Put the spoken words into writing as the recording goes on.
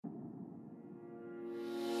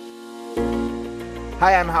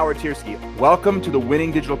Hi, I'm Howard Tiersky. Welcome to the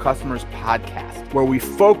Winning Digital Customers podcast, where we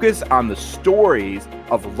focus on the stories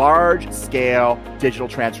of large-scale digital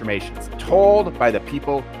transformations told by the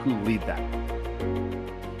people who lead them.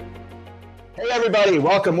 Hey, everybody.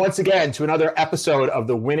 Welcome once again to another episode of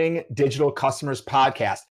the Winning Digital Customers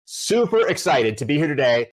podcast. Super excited to be here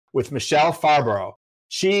today with Michelle Farborough.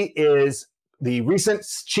 She is the recent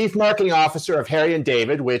Chief Marketing Officer of Harry &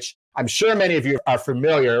 David, which I'm sure many of you are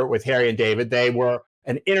familiar with Harry & David. They were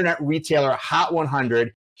an internet retailer, Hot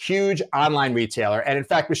 100, huge online retailer. And in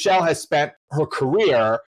fact, Michelle has spent her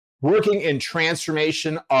career working in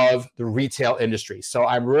transformation of the retail industry. So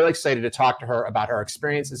I'm really excited to talk to her about her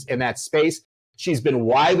experiences in that space. She's been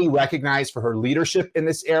widely recognized for her leadership in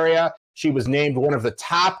this area. She was named one of the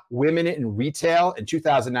top women in retail in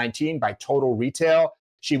 2019 by Total Retail.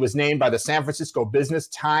 She was named by the San Francisco Business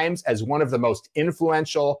Times as one of the most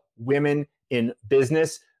influential women in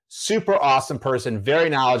business. Super awesome person, very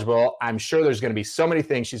knowledgeable. I'm sure there's going to be so many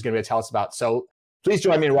things she's going to tell us about. So please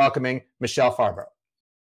join me in welcoming Michelle Farborough.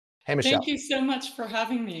 Hey, Michelle. Thank you so much for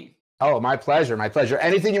having me. Oh, my pleasure. My pleasure.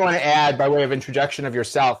 Anything you want to add by way of introduction of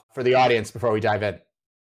yourself for the audience before we dive in?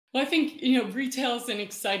 Well, I think, retail is an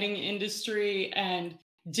exciting industry and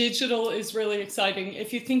digital is really exciting.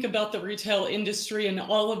 If you think about the retail industry and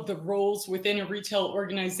all of the roles within a retail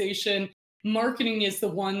organization, marketing is the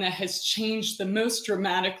one that has changed the most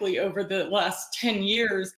dramatically over the last 10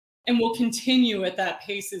 years and will continue at that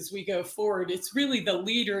pace as we go forward. It's really the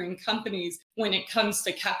leader in companies when it comes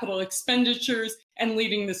to capital expenditures and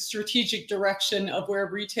leading the strategic direction of where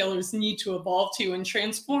retailers need to evolve to and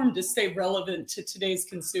transform to stay relevant to today's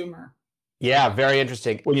consumer. Yeah, very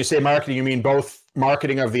interesting. When you say marketing, you mean both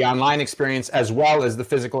marketing of the online experience as well as the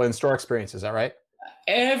physical in-store experience. Is that right?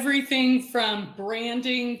 Everything from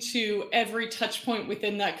branding to every touch point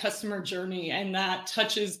within that customer journey. And that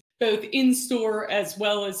touches both in-store as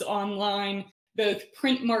well as online, both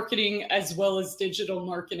print marketing as well as digital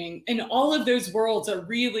marketing. And all of those worlds are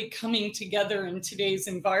really coming together in today's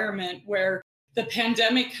environment where the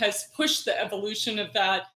pandemic has pushed the evolution of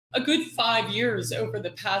that a good 5 years over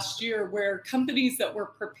the past year, where companies that were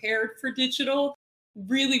prepared for digital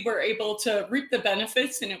really were able to reap the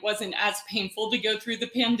benefits, and it wasn't as painful to go through the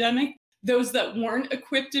pandemic. Those that weren't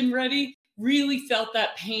equipped and ready really felt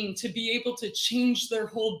that pain to be able to change their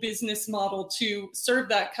whole business model to serve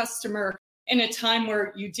that customer in a time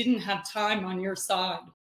where you didn't have time on your side.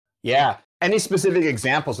 Yeah. Any specific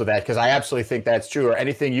examples of that? Because I absolutely think that's true. Or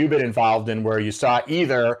anything you've been involved in where you saw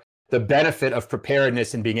either the benefit of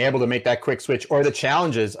preparedness and being able to make that quick switch, or the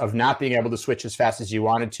challenges of not being able to switch as fast as you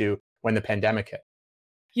wanted to when the pandemic hit?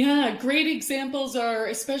 Yeah, great examples are,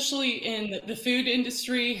 especially in the food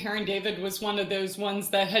industry. Harry & David was one of those ones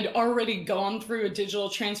that had already gone through a digital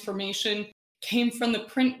transformation, came from the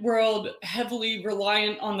print world, heavily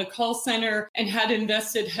reliant on the call center, and had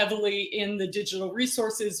invested heavily in the digital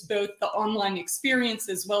resources, both the online experience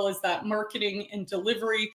as well as that marketing and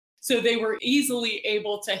delivery. So they were easily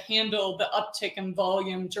able to handle the uptick in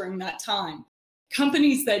volume during that time.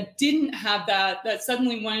 Companies that didn't have that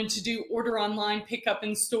suddenly wanted to do order online, pick up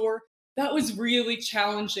in store, that was really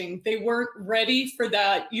challenging. They weren't ready for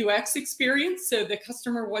that UX experience. So the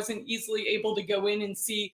customer wasn't easily able to go in and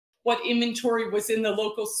see what inventory was in the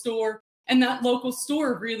local store. And that local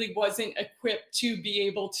store really wasn't equipped to be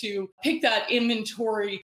able to pick that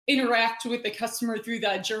inventory, interact with the customer through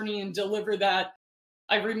that journey and deliver that.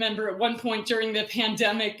 I remember at one point during the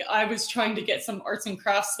pandemic, I was trying to get some arts and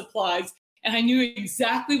crafts supplies. And I knew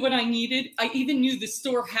exactly what I needed. I even knew the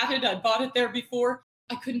store had it. I bought it there before.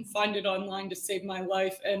 I couldn't find it online to save my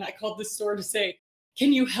life. And I called the store to say,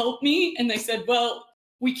 can you help me? And they said, well,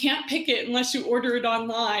 we can't pick it unless you order it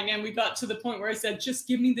online. And we got to the point where I said, just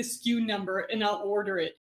give me the SKU number and I'll order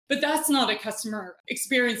it. But that's not a customer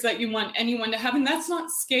experience that you want anyone to have. And that's not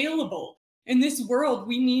scalable. In this world,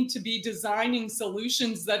 we need to be designing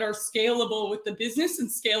solutions that are scalable with the business and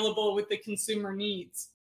scalable with the consumer needs.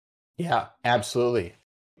 Yeah, absolutely.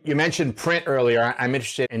 You mentioned print earlier. I'm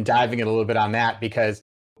interested in diving in a little bit on that because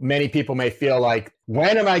many people may feel like,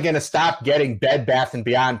 when am I going to stop getting Bed Bath &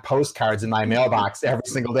 Beyond postcards in my mailbox every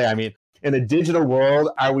single day? I mean, in the digital world,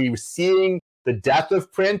 are we seeing the death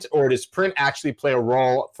of print, or does print actually play a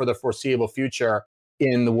role for the foreseeable future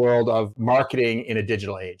in the world of marketing in a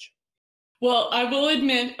digital age? Well, I will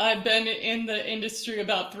admit I've been in the industry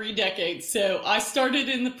about 3 decades. So I started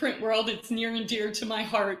in the print world. It's near and dear to my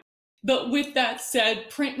heart. But with that said,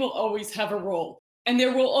 print will always have a role. And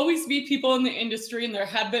there will always be people in the industry, and there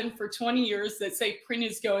have been for 20 years, that say print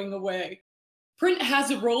is going away. Print has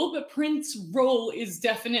a role, but print's role is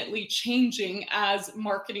definitely changing as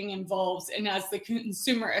marketing evolves and as the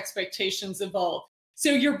consumer expectations evolve. So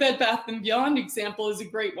your Bed Bath & Beyond example is a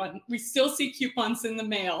great one. We still see coupons in the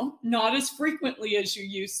mail, not as frequently as you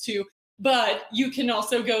used to, but you can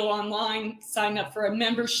also go online, sign up for a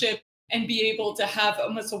membership, and be able to have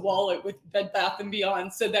almost a wallet with Bed Bath &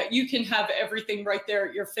 Beyond so that you can have everything right there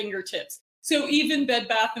at your fingertips. So even Bed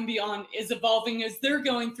Bath & Beyond is evolving as they're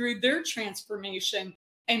going through their transformation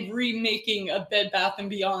and remaking a Bed Bath &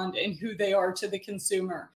 Beyond and who they are to the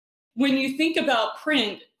consumer. When you think about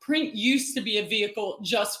print used to be a vehicle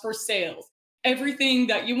just for sales. Everything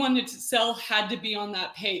that you wanted to sell had to be on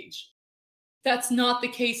that page. That's not the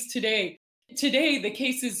case today. Today, the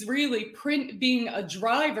case is really print being a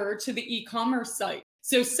driver to the e-commerce site.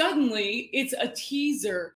 So suddenly it's a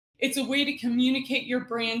teaser. It's a way to communicate your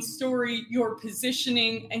brand story, your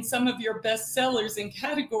positioning, and some of your best sellers and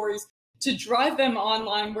categories to drive them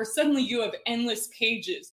online where suddenly you have endless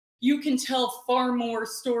pages. You can tell far more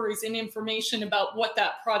stories and information about what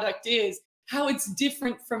that product is, how it's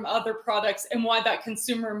different from other products, and why that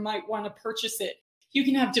consumer might want to purchase it. You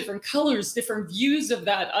can have different colors, different views of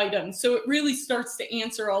that item. So it really starts to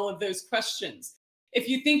answer all of those questions. If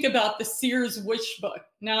you think about the Sears wish book,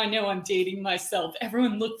 now I know I'm dating myself.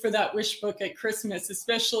 Everyone looked for that wish book at Christmas,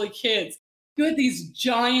 especially kids. You had these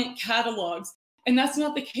giant catalogs, and that's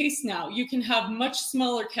not the case now. You can have much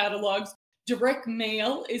smaller catalogs. Direct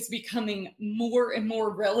mail is becoming more and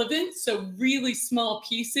more relevant. So really small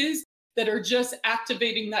pieces that are just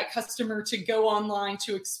activating that customer to go online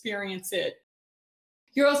to experience it.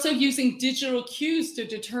 You're also using digital cues to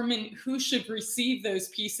determine who should receive those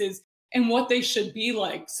pieces and what they should be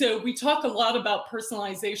like. So we talk a lot about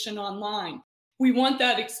personalization online. We want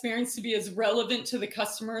that experience to be as relevant to the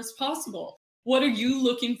customer as possible. What are you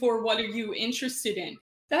looking for? What are you interested in?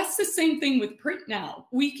 That's the same thing with print now.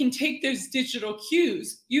 We can take those digital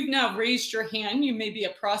cues. You've now raised your hand. You may be a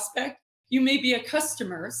prospect. You may be a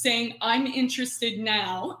customer saying, I'm interested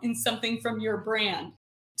now in something from your brand,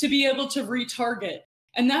 to be able to retarget.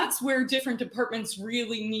 And that's where different departments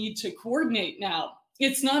really need to coordinate now.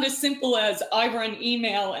 It's not as simple as I run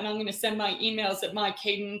email and I'm going to send my emails at my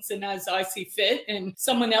cadence and as I see fit, and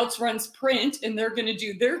someone else runs print and they're going to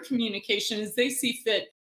do their communication as they see fit.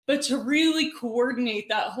 But to really coordinate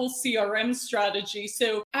that whole CRM strategy.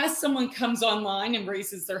 So as someone comes online and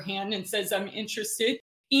raises their hand and says, I'm interested,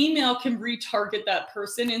 email can retarget that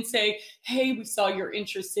person and say, hey, we saw you're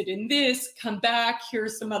interested in this, come back,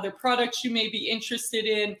 here's some other products you may be interested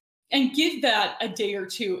in, and give that a day or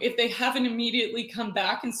two. If they haven't immediately come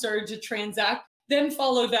back and started to transact, then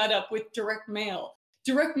follow that up with direct mail.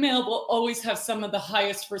 Direct mail will always have some of the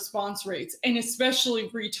highest response rates, and especially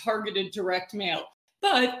retargeted direct mail.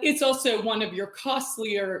 But it's also one of your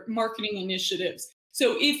costlier marketing initiatives.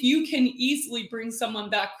 So if you can easily bring someone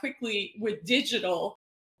back quickly with digital,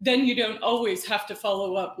 then you don't always have to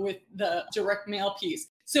follow up with the direct mail piece.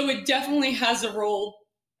 So it definitely has a role.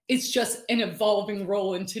 It's just an evolving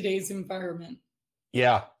role in today's environment.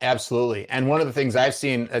 Yeah, absolutely. And one of the things I've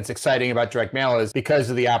seen that's exciting about direct mail is because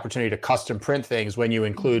of the opportunity to custom print things, when you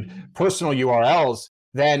include personal URLs,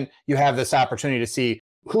 then you have this opportunity to see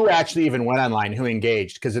who actually even went online, who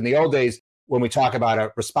engaged. Because in the old days, when we talk about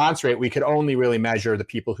a response rate, we could only really measure the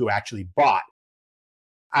people who actually bought.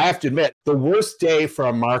 I have to admit, the worst day for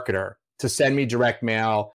a marketer to send me direct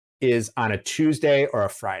mail is on a Tuesday or a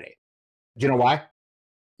Friday. Do you know why?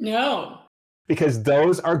 No. Because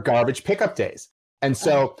those are garbage pickup days. And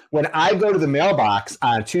so when I go to the mailbox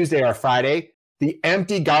on a Tuesday or a Friday, the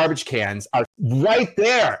empty garbage cans are right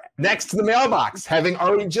there next to the mailbox, having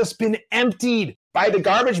already just been emptied by the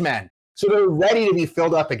garbage men. So they're ready to be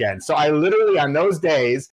filled up again. So I literally, on those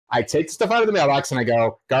days, I take the stuff out of the mailbox and I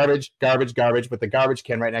go garbage, garbage, garbage with the garbage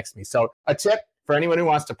can right next to me. So a tip for anyone who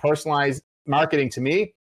wants to personalize marketing to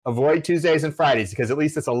me, avoid Tuesdays and Fridays, because at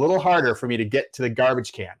least it's a little harder for me to get to the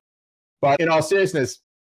garbage can. But in all seriousness,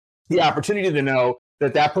 the opportunity to know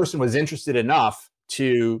that that person was interested enough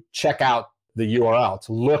to check out the URL,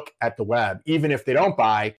 to look at the web, even if they don't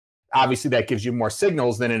buy, obviously that gives you more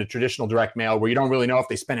signals than in a traditional direct mail where you don't really know if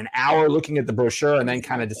they spent an hour looking at the brochure and then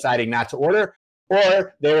kind of deciding not to order,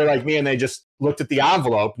 or they were like me and they just looked at the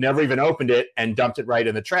envelope, never even opened it, and dumped it right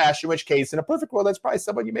in the trash, in which case, in a perfect world, that's probably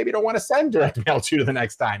someone you maybe don't want to send direct mail to the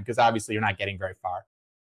next time, because obviously you're not getting very far.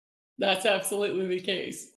 That's absolutely the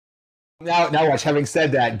case. Now watch, having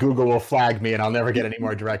said that, Google will flag me and I'll never get any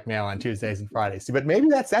more direct mail on Tuesdays and Fridays. But maybe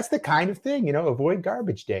that's the kind of thing, avoid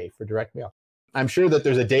garbage day for direct mail. I'm sure that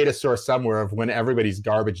there's a data source somewhere of when everybody's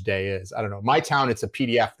garbage day is. I don't know. My town, it's a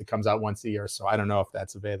PDF that comes out once a year, so I don't know if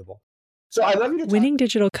that's available. So I love you to talk. Winning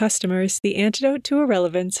Digital Customers, The Antidote to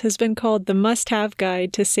Irrelevance has been called the must-have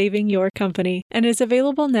guide to saving your company and is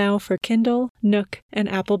available now for Kindle, Nook, and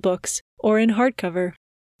Apple Books, or in hardcover.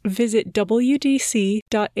 Visit wdc.ht/order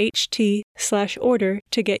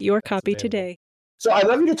to get your copy today. So I'd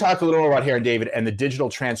love you to talk a little more about Harry & David and the digital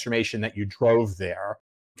transformation that you drove there,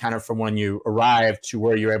 kind of from when you arrived to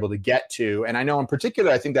where you're able to get to. And I know in particular,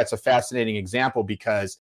 I think that's a fascinating example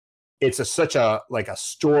because it's such a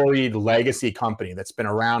storied legacy company that's been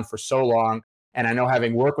around for so long. And I know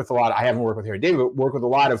having worked with I haven't worked with Harry & David, but worked with a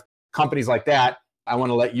lot of companies like that. I want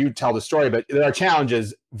to let you tell the story, but there are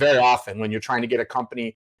challenges very often when you're trying to get a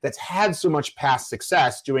company that's had so much past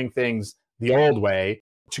success doing things the old way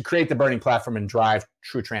to create the burning platform and drive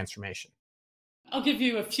true transformation. I'll give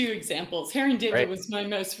you a few examples. Harry & David was my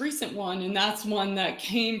most recent one, and that's one that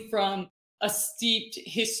came from a steeped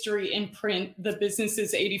history in print. The business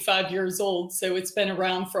is 85 years old, so it's been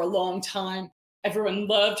around for a long time. Everyone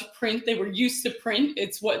loved print. They were used to print.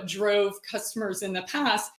 It's what drove customers in the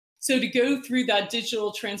past. So to go through that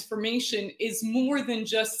digital transformation is more than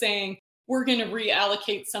just saying, we're going to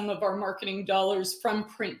reallocate some of our marketing dollars from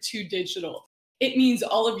print to digital. It means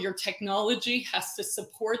all of your technology has to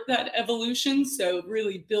support that evolution. So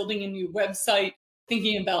really building a new website,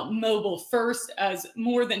 thinking about mobile first, as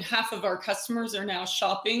more than half of our customers are now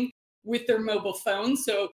shopping with their mobile phones.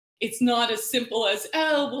 So it's not as simple as,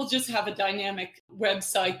 we'll just have a dynamic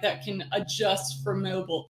website that can adjust for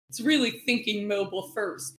mobile. It's really thinking mobile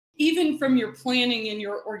first. Even from your planning and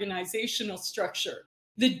your organizational structure,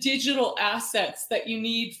 the digital assets that you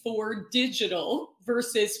need for digital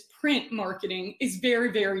versus print marketing is very,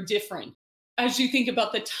 very different. As you think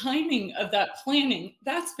about the timing of that planning,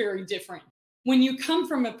 that's very different. When you come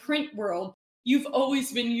from a print world, you've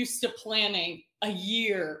always been used to planning a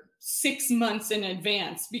year, 6 months in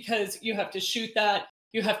advance, because you have to shoot that,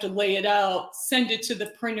 you have to lay it out, send it to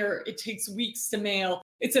the printer. It takes weeks to mail.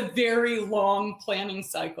 It's a very long planning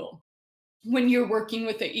cycle. When you're working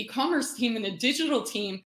with the e-commerce team and a digital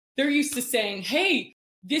team, they're used to saying, hey,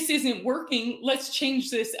 this isn't working. Let's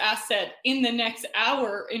change this asset in the next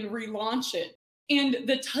hour and relaunch it. And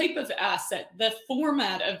the type of asset, the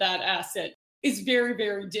format of that asset is very,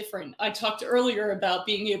 very different. I talked earlier about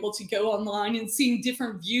being able to go online and seeing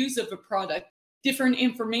different views of a product, different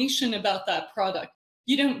information about that product.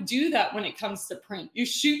 You don't do that when it comes to print. You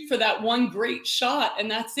shoot for that one great shot and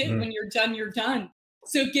that's it. When you're done, you're done.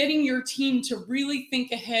 So getting your team to really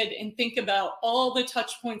think ahead and think about all the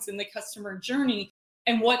touch points in the customer journey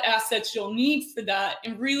and what assets you'll need for that,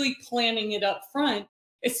 and really planning it up front,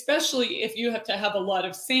 especially if you have to have a lot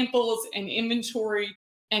of samples and inventory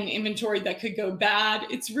that could go bad.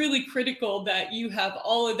 It's really critical that you have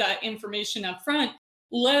all of that information up front.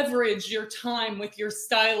 Leverage your time with your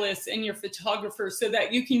stylists and your photographers so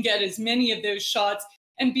that you can get as many of those shots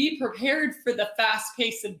and be prepared for the fast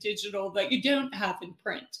pace of digital that you don't have in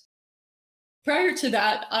print. Prior to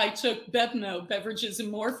that, I took Bevmo, Beverages and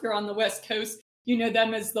More. If you're on the West Coast, you know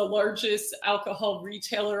them as the largest alcohol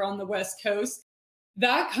retailer on the West Coast.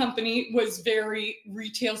 That company was very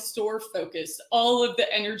retail store focused. All of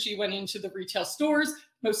the energy went into the retail stores.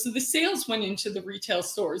 Most of the sales went into the retail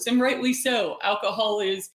stores, and rightly so. Alcohol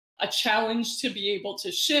is a challenge to be able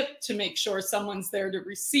to ship, to make sure someone's there to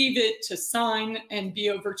receive it, to sign, and be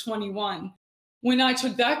over 21. When I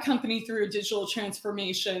took that company through a digital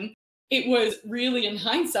transformation, it was really, in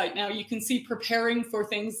hindsight now, you can see preparing for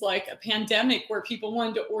things like a pandemic where people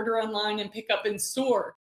wanted to order online and pick up in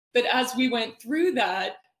store. But as we went through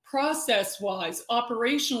that, process-wise,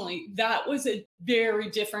 operationally, that was a very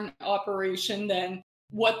different operation than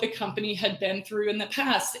what the company had been through in the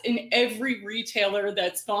past. And every retailer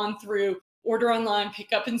that's gone through order online,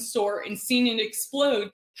 pick up in store, and seen it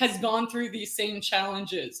explode has gone through these same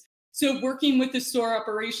challenges. So working with the store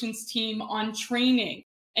operations team on training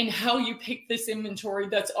and how you pick this inventory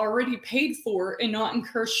that's already paid for and not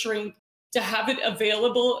incur shrink, to have it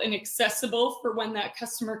available and accessible for when that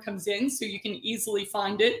customer comes in so you can easily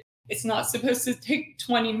find it. It's not supposed to take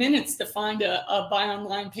 20 minutes to find a buy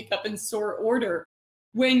online, pick up in store order.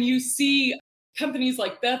 When you see companies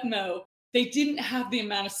like Bevmo, they didn't have the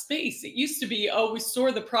amount of space. It used to be, we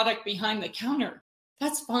store the product behind the counter.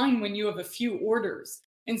 That's fine when you have a few orders.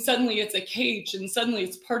 And suddenly it's a cage and suddenly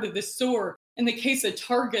it's part of the store. In the case of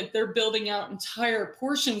Target, they're building out entire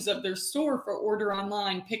portions of their store for order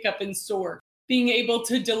online, pick up in store, being able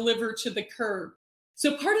to deliver to the curb.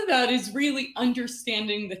 So part of that is really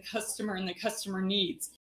understanding the customer and the customer needs.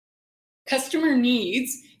 Customer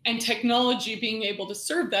needs and technology being able to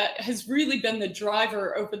serve that has really been the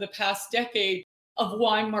driver over the past decade of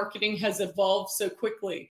why marketing has evolved so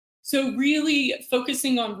quickly. So really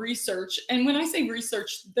focusing on research. And when I say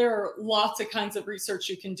research, there are lots of kinds of research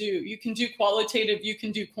you can do. You can do qualitative, you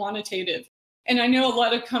can do quantitative. And I know a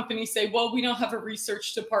lot of companies say, well, we don't have a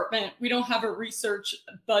research department. We don't have a research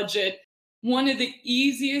budget. One of the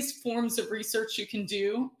easiest forms of research you can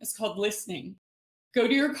do is called listening. Go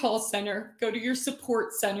to your call center, go to your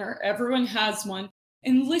support center. Everyone has one.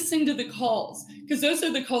 And listen to the calls, because those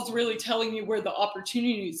are the calls really telling you where the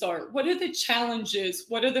opportunities are. What are the challenges?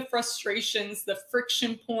 What are the frustrations, the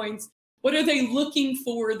friction points? What are they looking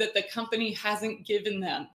for that the company hasn't given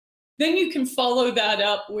them? Then you can follow that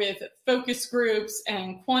up with focus groups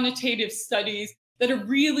and quantitative studies that are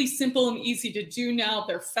really simple and easy to do now.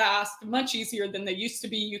 They're fast, much easier than they used to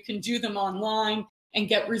be. You can do them online and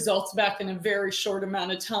get results back in a very short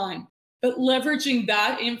amount of time. But leveraging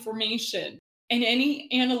that information and any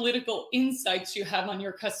analytical insights you have on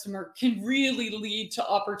your customer can really lead to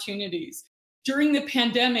opportunities. During the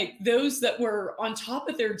pandemic, those that were on top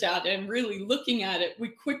of their data and really looking at it, we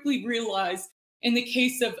quickly realized in the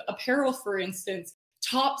case of apparel, for instance,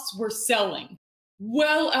 tops were selling,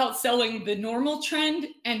 well outselling the normal trend,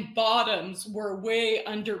 and bottoms were way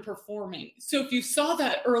underperforming. So if you saw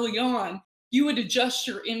that early on, you would adjust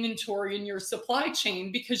your inventory and your supply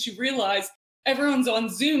chain because you realized everyone's on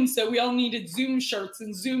Zoom, so we all needed Zoom shirts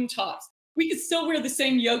and Zoom tops. We could still wear the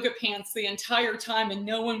same yoga pants the entire time and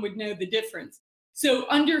no one would know the difference. So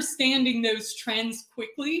understanding those trends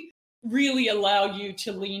quickly really allow you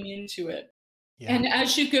to lean into it. Yeah. And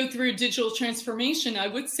as you go through digital transformation, I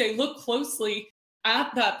would say look closely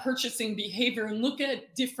at that purchasing behavior and look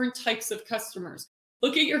at different types of customers.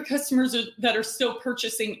 Look at your customers that are still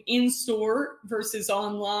purchasing in store versus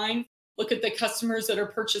online. Look at the customers that are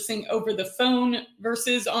purchasing over the phone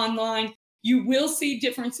versus online. You will see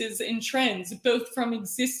differences in trends, both from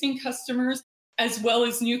existing customers as well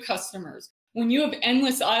as new customers. When you have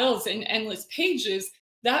endless aisles and endless pages,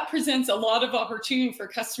 that presents a lot of opportunity for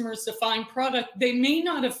customers to find product they may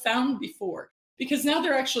not have found before, because now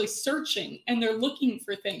they're actually searching and they're looking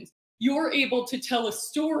for things. You're able to tell a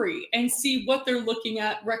story and see what they're looking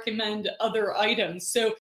at, recommend other items.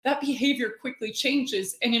 So that behavior quickly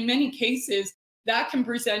changes. And in many cases, that can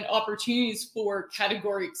present opportunities for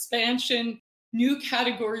category expansion, new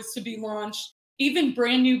categories to be launched, even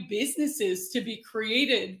brand new businesses to be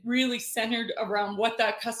created, really centered around what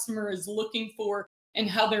that customer is looking for and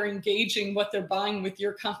how they're engaging what they're buying with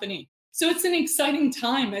your company. So it's an exciting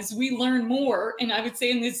time as we learn more. And I would say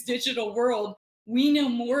in this digital world, we know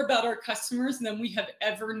more about our customers than we have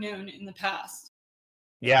ever known in the past.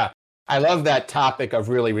 Yeah. I love that topic of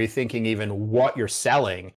really rethinking even what you're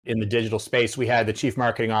selling in the digital space. We had the chief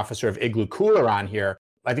marketing officer of Igloo Cooler on here,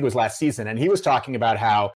 I think it was last season, and he was talking about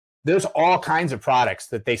how there's all kinds of products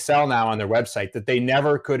that they sell now on their website that they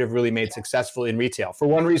never could have really made successful in retail. For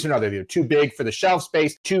one reason or another, they're too big for the shelf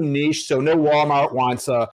space, too niche. So no Walmart wants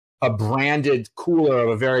a branded cooler of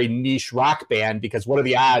a very niche rock band, because what are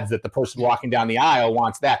the odds that the person walking down the aisle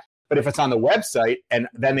wants that? But if it's on the website and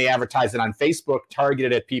then they advertise it on Facebook,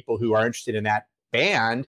 targeted at people who are interested in that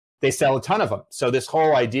band, they sell a ton of them. So this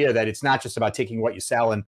whole idea that it's not just about taking what you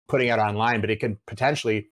sell and putting it online, but it can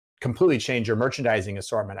potentially completely change your merchandising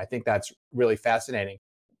assortment. I think that's really fascinating.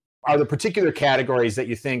 Are there particular categories that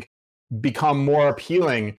you think become more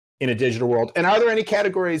appealing in a digital world? And are there any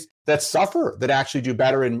categories that suffer, that actually do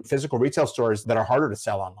better in physical retail stores that are harder to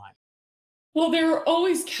sell online? Well, there are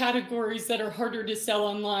always categories that are harder to sell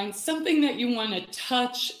online, something that you want to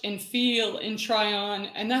touch and feel and try on.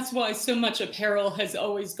 And that's why so much apparel has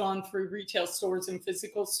always gone through retail stores and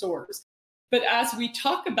physical stores. But as we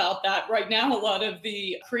talk about that right now, a lot of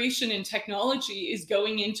the creation and technology is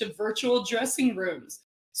going into virtual dressing rooms.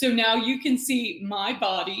 So now you can see my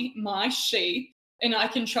body, my shape, and I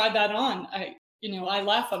can try that on. I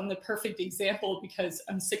laugh. I'm the perfect example because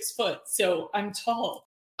I'm 6 foot, so I'm tall.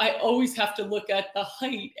 I always have to look at the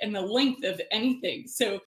height and the length of anything.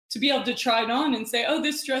 So to be able to try it on and say, oh,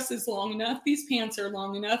 this dress is long enough, these pants are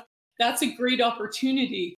long enough, that's a great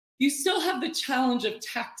opportunity. You still have the challenge of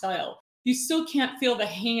tactile. You still can't feel the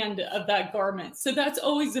hand of that garment. So that's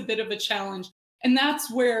always a bit of a challenge. And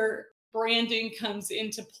that's where branding comes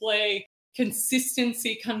into play.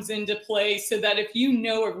 Consistency comes into play, so that if you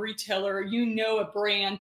know a retailer, you know a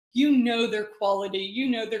brand, you know their quality, you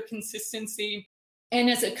know their consistency. And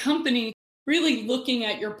as a company, really looking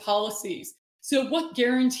at your policies. So what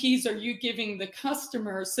guarantees are you giving the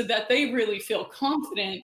customer so that they really feel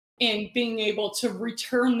confident in being able to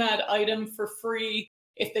return that item for free?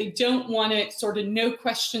 If they don't want it, sort of no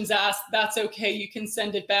questions asked, that's okay, you can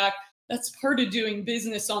send it back. That's part of doing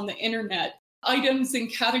business on the internet. Items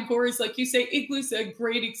and categories, like you say, Igloo's a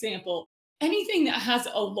great example. anything that has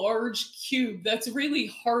a large cube that's really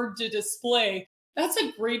hard to display, that's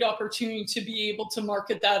a great opportunity to be able to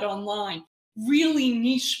market that online. Really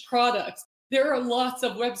niche products. There are lots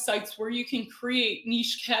of websites where you can create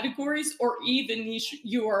niche categories or even niche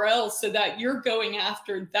URLs so that you're going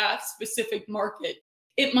after that specific market.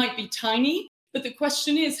 It might be tiny, but the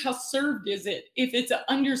question is, how served is it? If it's an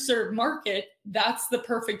underserved market, that's the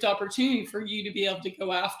perfect opportunity for you to be able to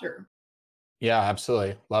go after. Yeah,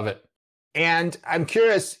 absolutely. Love it. And I'm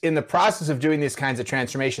curious, in the process of doing these kinds of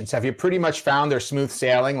transformations, have you pretty much found they're smooth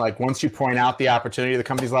sailing? Like once you point out the opportunity, the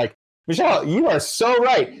company's like, Michelle, you are so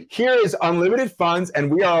right. Here is unlimited funds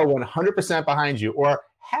and we are 100% behind you. Or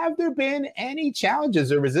have there been any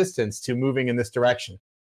challenges or resistance to moving in this direction?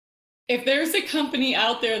 If there's a company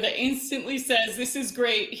out there that instantly says, this is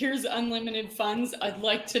great, here's unlimited funds, I'd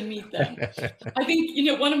like to meet them. I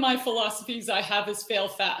think, one of my philosophies I have is fail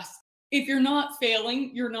fast. If you're not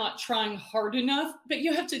failing, you're not trying hard enough, but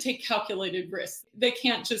you have to take calculated risks. They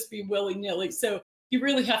can't just be willy-nilly. So you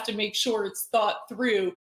really have to make sure it's thought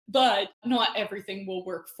through, but not everything will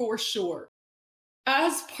work for sure.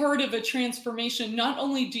 As part of a transformation, not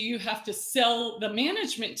only do you have to sell the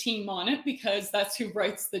management team on it, because that's who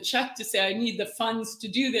writes the check to say, I need the funds to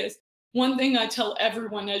do this. One thing I tell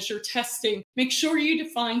everyone as you're testing, make sure you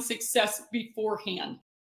define success beforehand.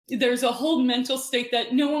 There's a whole mental state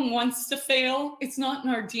that no one wants to fail. It's not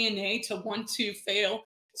in our DNA to want to fail.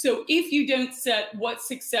 So if you don't set what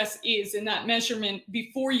success is in that measurement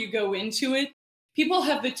before you go into it, people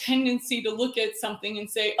have the tendency to look at something and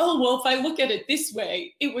say, oh, well, if I look at it this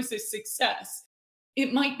way, it was a success.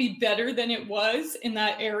 It might be better than it was in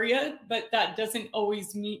that area, but that doesn't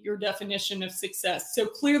always meet your definition of success. So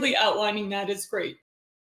clearly outlining that is great.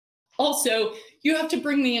 Also, you have to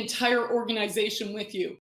bring the entire organization with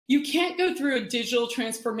you. You can't go through a digital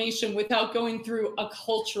transformation without going through a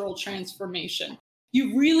cultural transformation.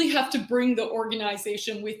 You really have to bring the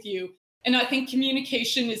organization with you. And I think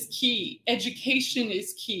communication is key. Education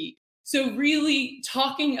is key. So really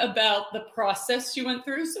talking about the process you went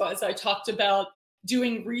through. So as I talked about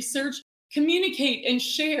doing research, communicate and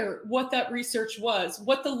share what that research was,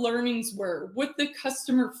 what the learnings were, what the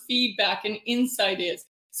customer feedback and insight is,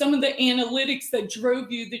 some of the analytics that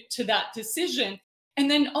drove you to that decision. And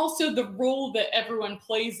then also the role that everyone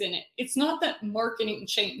plays in it. It's not that marketing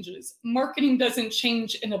changes. Marketing doesn't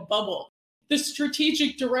change in a bubble. The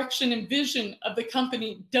strategic direction and vision of the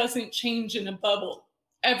company doesn't change in a bubble.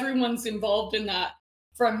 Everyone's involved in that,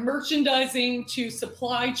 from merchandising to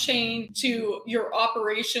supply chain to your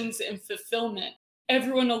operations and fulfillment.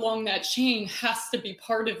 Everyone along that chain has to be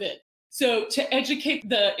part of it. So to educate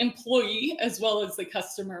the employee as well as the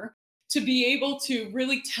customer, to be able to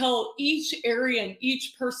really tell each area and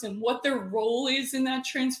each person what their role is in that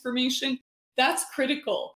transformation, that's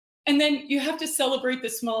critical. And then you have to celebrate the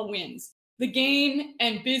small wins. The game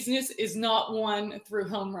and business is not won through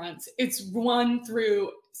home runs. It's won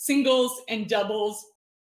through singles and doubles.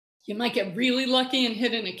 You might get really lucky and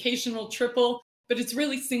hit an occasional triple, but it's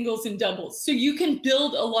really singles and doubles. So you can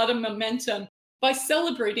build a lot of momentum by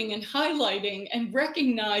celebrating and highlighting and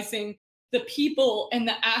recognizing the people and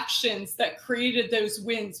the actions that created those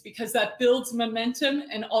wins, because that builds momentum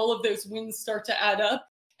and all of those wins start to add up.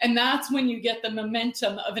 And that's when you get the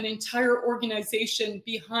momentum of an entire organization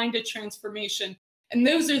behind a transformation. And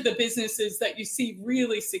those are the businesses that you see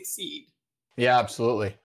really succeed. Yeah,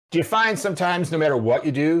 absolutely. Do you find sometimes no matter what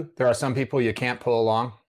you do, there are some people you can't pull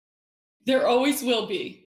along? There always will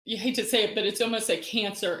be. You hate to say it, but it's almost a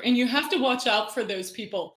cancer. And you have to watch out for those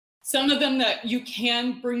people. Some of them that you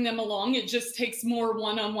can bring them along, it just takes more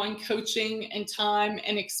one-on-one coaching and time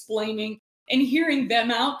and explaining and hearing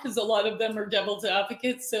them out, because a lot of them are devil's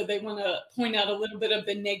advocates. So they want to point out a little bit of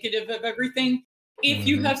the negative of everything. If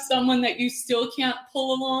you have someone that you still can't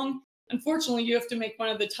pull along, unfortunately, you have to make one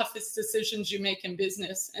of the toughest decisions you make in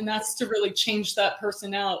business. And that's to really change that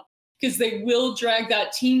person out, because they will drag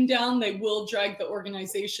that team down. They will drag the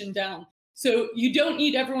organization down. So you don't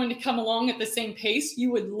need everyone to come along at the same pace.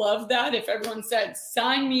 You would love that if everyone said,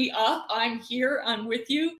 sign me up, I'm here, I'm with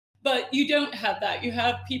you. But you don't have that. You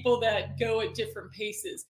have people that go at different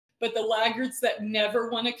paces. But the laggards that never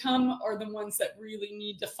want to come are the ones that really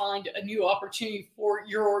need to find a new opportunity for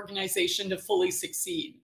your organization to fully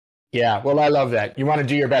succeed. Yeah, well, I love that. You want to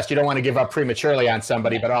do your best. You don't want to give up prematurely on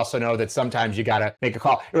somebody, but also know that sometimes you got to make a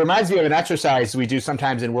call. It reminds me of an exercise we do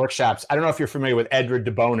sometimes in workshops. I don't know if you're familiar with Edward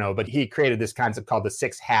de Bono, but he created this concept called the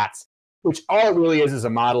 6 hats, which all it really is a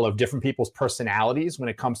model of different people's personalities when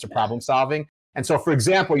it comes to problem solving. And so, for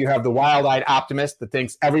example, you have the wild-eyed optimist that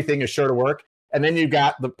thinks everything is sure to work. And then you've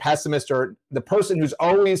got the pessimist, or the person who's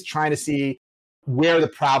always trying to see where the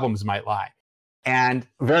problems might lie. And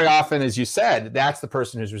very often, as you said, that's the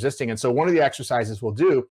person who's resisting. And so one of the exercises we'll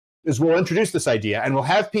do is we'll introduce this idea and we'll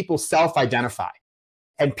have people self-identify.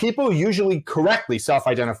 And people usually correctly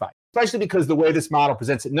self-identify, especially because the way this model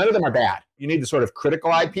presents it, none of them are bad. You need the sort of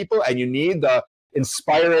critical-eyed people and you need the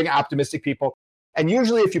inspiring, optimistic people. And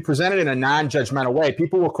usually if you present it in a non-judgmental way,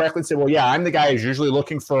 people will correctly say, well, yeah, I'm the guy who's usually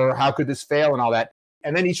looking for how could this fail and all that.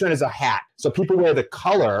 And then each one is a hat. So people wear the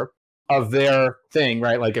color of their thing,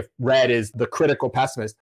 right? Like if red is the critical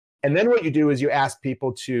pessimist. And then what you do is you ask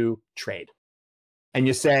people to trade. And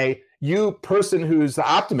you say, you person who's the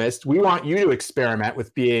optimist, we want you to experiment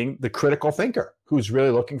with being the critical thinker who's really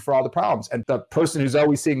looking for all the problems. And the person who's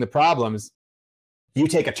always seeing the problems, you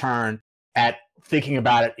take a turn at thinking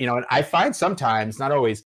about it. And I find sometimes, not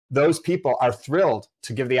always, those people are thrilled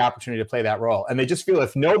to give the opportunity to play that role. And they just feel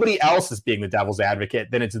if nobody else is being the devil's advocate,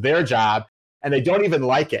 then it's their job and they don't even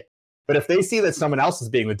like it. But if they see that someone else is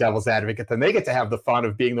being the devil's advocate, then they get to have the fun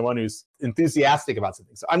of being the one who's enthusiastic about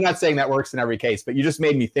something. So I'm not saying that works in every case, but you just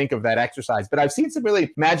made me think of that exercise. But I've seen some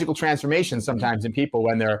really magical transformations sometimes in people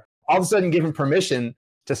when they're all of a sudden given permission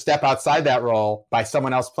to step outside that role by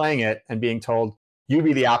someone else playing it and being told, you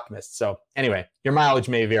be the optimist. So anyway, your mileage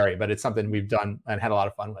may vary, but it's something we've done and had a lot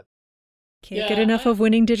of fun with. Can't get enough of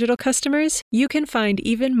Winning Digital Customers? You can find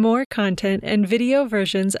even more content and video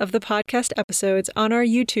versions of the podcast episodes on our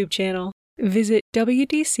YouTube channel. Visit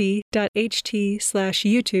wdc.ht/YouTube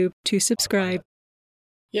to subscribe.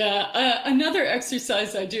 Yeah, another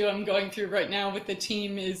exercise I'm going through right now with the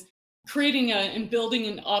team is creating and building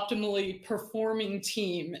an optimally performing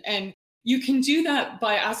team. And you can do that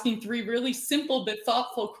by asking 3 really simple but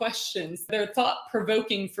thoughtful questions. They're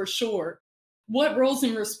thought-provoking for sure. What roles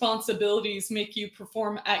and responsibilities make you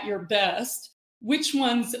perform at your best? Which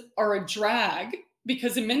ones are a drag?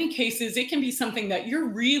 Because in many cases, it can be something that you're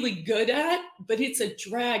really good at, but it's a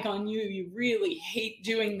drag on you. You really hate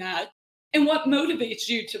doing that. And what motivates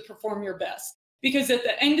you to perform your best? Because at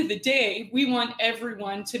the end of the day, we want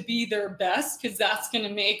everyone to be their best because that's going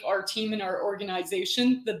to make our team and our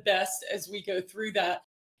organization the best as we go through that.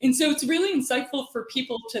 And so it's really insightful for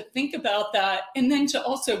people to think about that and then to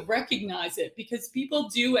also recognize it because people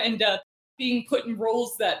do end up being put in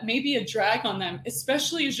roles that may be a drag on them,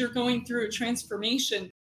 especially as you're going through a transformation.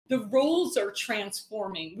 The roles are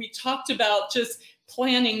transforming. We talked about just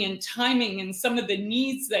planning and timing and some of the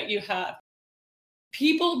needs that you have.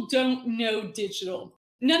 People don't know digital.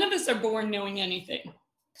 None of us are born knowing anything.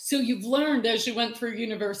 So you've learned as you went through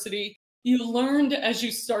university, you learned as you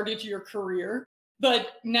started your career.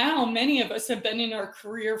 But now many of us have been in our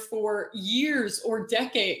career for years or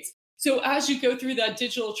decades. So as you go through that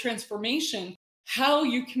digital transformation, how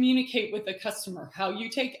you communicate with the customer, how you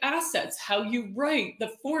take assets, how you write,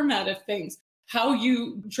 the format of things, how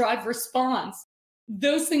you drive response,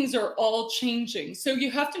 those things are all changing. So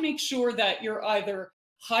you have to make sure that you're either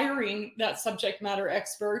hiring that subject matter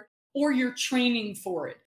expert or you're training for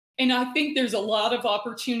it. And I think there's a lot of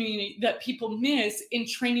opportunity that people miss in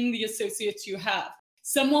training the associates you have.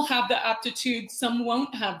 Some will have the aptitude, some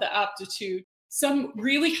won't have the aptitude. Some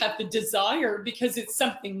really have the desire because it's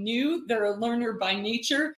something new. They're a learner by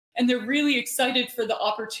nature, and they're really excited for the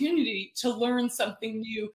opportunity to learn something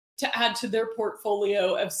new to add to their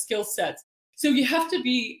portfolio of skill sets. So you have to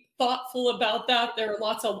be thoughtful about that. There are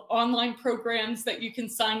lots of online programs that you can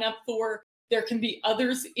sign up for. There can be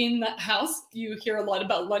others in the house. You hear a lot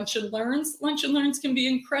about Lunch and Learns. Lunch and Learns can be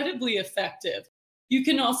incredibly effective. You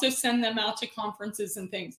can also send them out to conferences and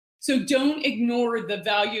things. So don't ignore the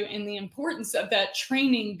value and the importance of that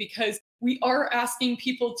training because we are asking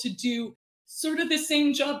people to do sort of the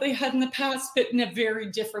same job they had in the past, but in a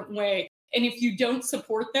very different way. And if you don't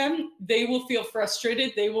support them, they will feel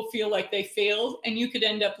frustrated. They will feel like they failed, and you could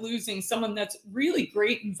end up losing someone that's really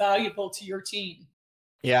great and valuable to your team.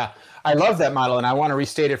 Yeah, I love that model, and I want to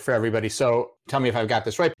restate it for everybody. So tell me if I've got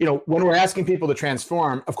this right. When we're asking people to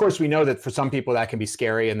transform, of course, we know that for some people that can be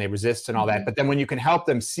scary and they resist and all that. But then when you can help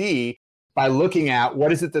them see by looking at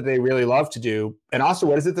what is it that they really love to do, and also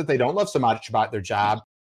what is it that they don't love so much about their job,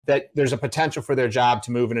 that there's a potential for their job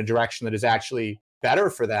to move in a direction that is actually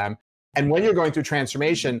better for them. And when you're going through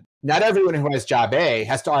transformation, not everyone who has job A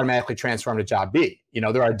has to automatically transform to job B.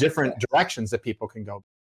 There are different directions that people can go.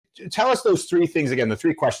 Tell us those 3 things again, the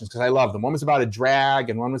 3 questions, because I love them. One was about a drag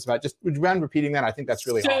and one was about would you mind repeating that? I think that's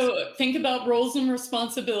really awesome. So think about roles and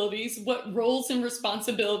responsibilities. What roles and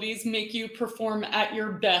responsibilities make you perform at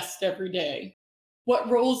your best every day?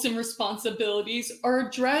 What roles and responsibilities are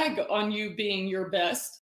a drag on you being your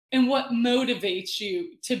best? And what motivates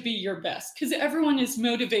you to be your best? Because everyone is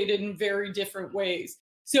motivated in very different ways.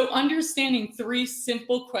 So understanding 3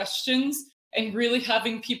 simple questions and really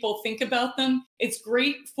having people think about them. It's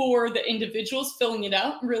great for the individuals filling it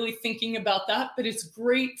out and really thinking about that, but it's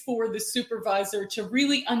great for the supervisor to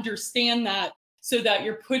really understand that so that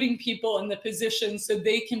you're putting people in the position so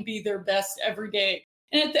they can be their best every day.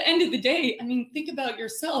 And at the end of the day, I mean, think about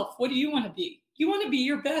yourself. What do you want to be? You want to be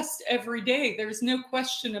your best every day. There's no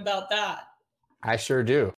question about that. I sure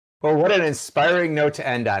do. Well, what an inspiring note to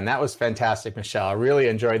end on. That was fantastic, Michelle. I really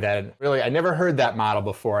enjoyed that. And really, I never heard that model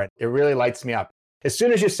before. It really lights me up. As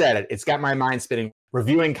soon as you said it, it's got my mind spinning.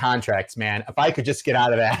 Reviewing contracts, man. If I could just get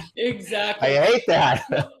out of that. Exactly. I hate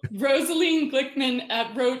that. Rosaline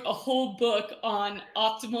Glickman wrote a whole book on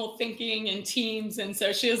optimal thinking and teams. And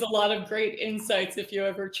so she has a lot of great insights if you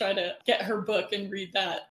ever try to get her book and read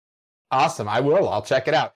that. Awesome. I will. I'll check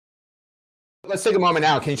it out. Let's take a moment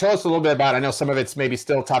now. Can you tell us a little bit about, I know some of it's maybe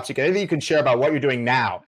still top secret, anything you can share about what you're doing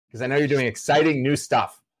now? Because I know you're doing exciting new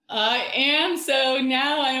stuff. I am. So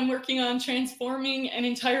now I am working on transforming an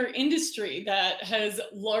entire industry that has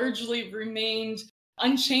largely remained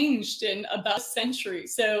unchanged in about a century.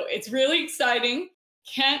 So it's really exciting.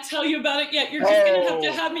 Can't tell you about it yet. You're just going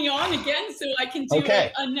to have me on again so I can do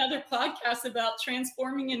another podcast about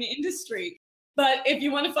transforming an industry. But if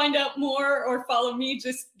you want to find out more or follow me,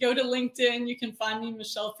 just go to LinkedIn. You can find me,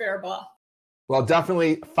 Michelle Faribaugh. Well,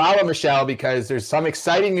 definitely follow Michelle because there's some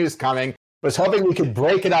exciting news coming. Was hoping we could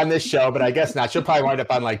break it on this show, but I guess not. She'll probably wind up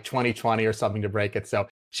on like 2020 or something to break it. So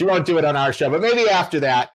she won't do it on our show, but maybe after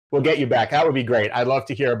that, we'll get you back. That would be great. I'd love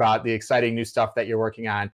to hear about the exciting new stuff that you're working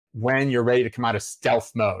on when you're ready to come out of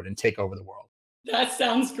stealth mode and take over the world. That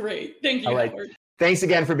sounds great. Thank you, all right. Howard. Thanks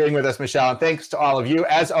again for being with us, Michelle. And thanks to all of you,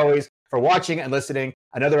 as always, for watching and listening.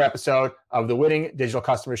 Another episode of the Winning Digital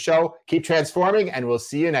Customer Show. Keep transforming, and we'll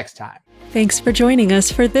see you next time. Thanks for joining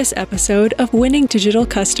us for this episode of Winning Digital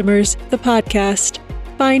Customers, the podcast.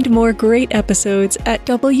 Find more great episodes at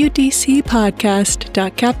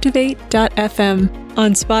wdcpodcast.captivate.fm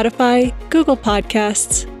on Spotify, Google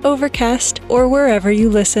Podcasts, Overcast, or wherever you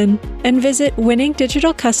listen. And visit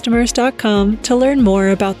winningdigitalcustomers.com to learn more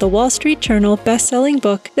about the Wall Street Journal best-selling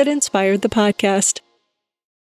book that inspired the podcast.